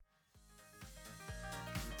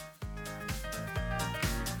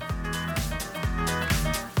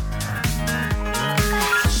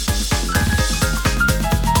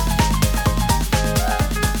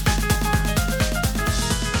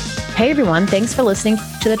Hey everyone, thanks for listening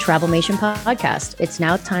to the Travelmation Podcast. It's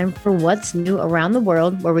now time for What's New Around the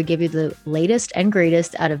World, where we give you the latest and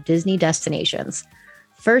greatest out of Disney destinations.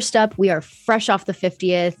 First up, we are fresh off the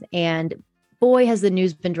 50th, and boy, has the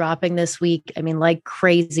news been dropping this week. I mean, like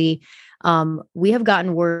crazy. We have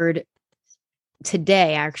gotten word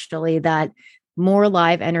today, actually, that more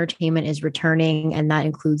live entertainment is returning, and that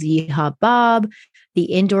includes Yeehaw Bob. The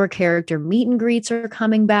indoor character meet and greets are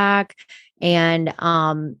coming back, and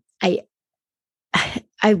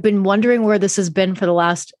I've been wondering where this has been for the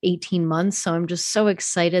last 18 months. So I'm just so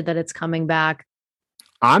excited that it's coming back.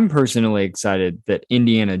 I'm personally excited that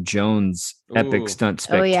Indiana Jones Epic Stunt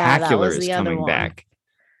Spectacular is coming back.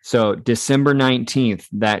 So December 19th,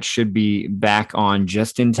 that should be back on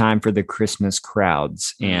just in time for the Christmas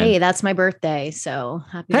crowds. And hey, that's my birthday. So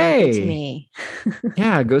happy birthday to me.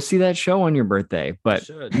 Yeah, go see that show on your birthday. But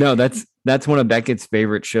no, that's one of Beckett's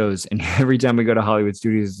favorite shows. And every time we go to Hollywood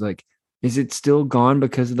Studios, it's like, is it still gone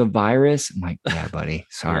because of the virus? I'm like, yeah, buddy.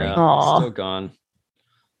 Sorry. Yeah, still gone.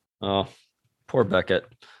 Oh, poor Beckett.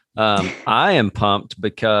 I am pumped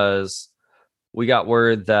because we got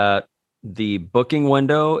word that the booking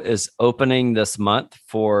window is opening this month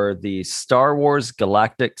for the Star Wars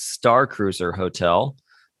Galactic Star Cruiser Hotel.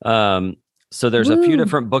 So there's a few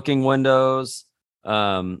different booking windows.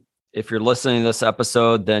 If you're listening to this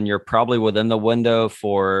episode, then you're probably within the window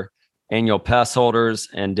for annual pass holders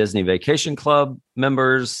and Disney Vacation Club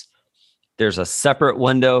members. There's a separate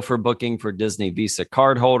window for booking for Disney Visa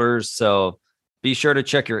card holders. So be sure to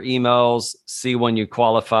check your emails, see when you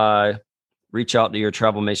qualify, reach out to your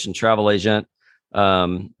Travelmation travel agent.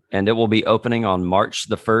 And it will be opening on March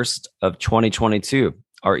the 1st of 2022.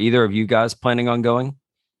 Are either of you guys planning on going?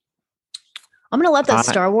 I'm going to let the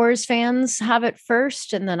Star Wars fans have it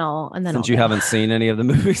first, and then Since you haven't seen any of the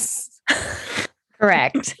movies.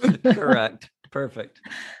 Correct. Correct. Perfect.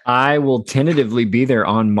 I will tentatively be there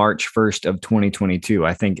on March 1st of 2022.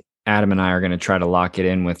 I think Adam and I are going to try to lock it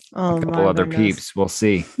in with a couple other peeps. We'll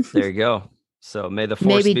see. There you go. So may the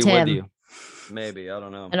force be with you. Maybe. I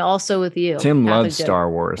don't know. And also with you. Tim loves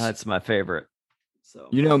Star Wars. That's my favorite. So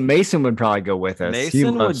Mason would probably go with us. Mason he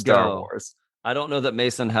loves would Star go. Wars. I don't know that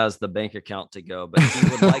Mason has the bank account to go, but he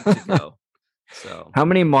would like to go. So how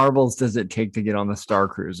many marbles does it take to get on the Star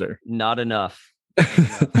Cruiser? Not enough.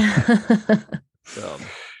 So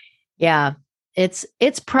yeah, it's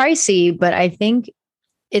pricey, but I think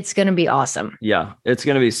it's going to be awesome. Yeah, it's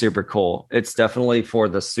going to be super cool. It's definitely for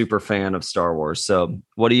the super fan of Star Wars. So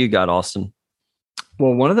what do you got, Alston?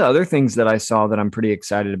 Well, one of the other things that I saw that I'm pretty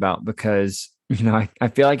excited about, because I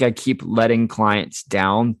feel like I keep letting clients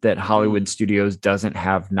down that Hollywood Studios doesn't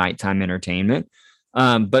have nighttime entertainment.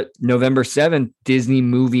 But November 7th, Disney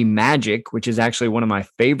Movie Magic, which is actually one of my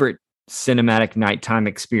favorite cinematic nighttime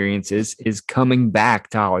experiences, is coming back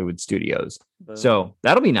to Hollywood Studios. Boom. So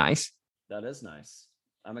that'll be nice. That is nice.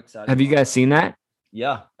 I'm excited. Have you guys seen that?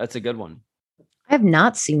 Yeah, that's a good one. I have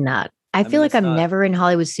not seen that. I feel like I'm never in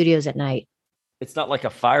Hollywood Studios at night. It's not like a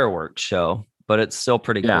fireworks show, but it's still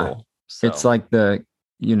pretty cool. So. It's like the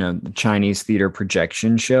Chinese theater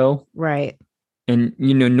projection show. Right. And,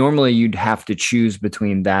 normally you'd have to choose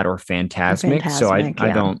between that or Fantasmic. So I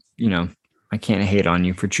don't, I can't hate on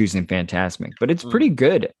you for choosing Fantasmic, but it's pretty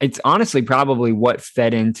good. It's honestly probably what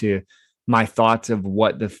fed into my thoughts of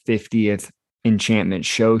what the 50th Enchantment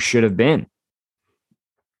show should have been.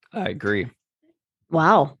 I agree.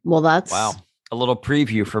 Wow. Well, that's a little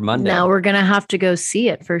preview for Monday. Now we're going to have to go see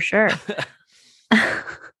it for sure.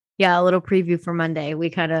 Yeah. A little preview for Monday.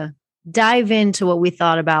 We kind of dive into what we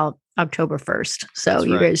thought about October 1st. So that's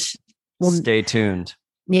you right. guys will stay tuned.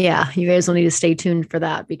 Yeah. You guys will need to stay tuned for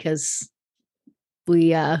that, because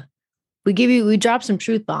we drop some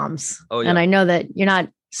truth bombs. Oh, yeah. And I know that you're not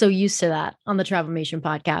so used to that on the Travelmation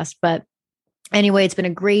podcast, but anyway, it's been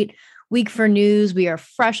a great week for news. We are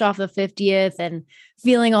fresh off the 50th and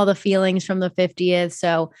feeling all the feelings from the 50th.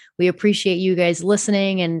 So we appreciate you guys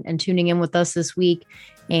listening and tuning in with us this week,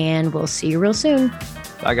 and we'll see you real soon.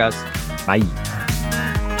 Bye, guys. Bye.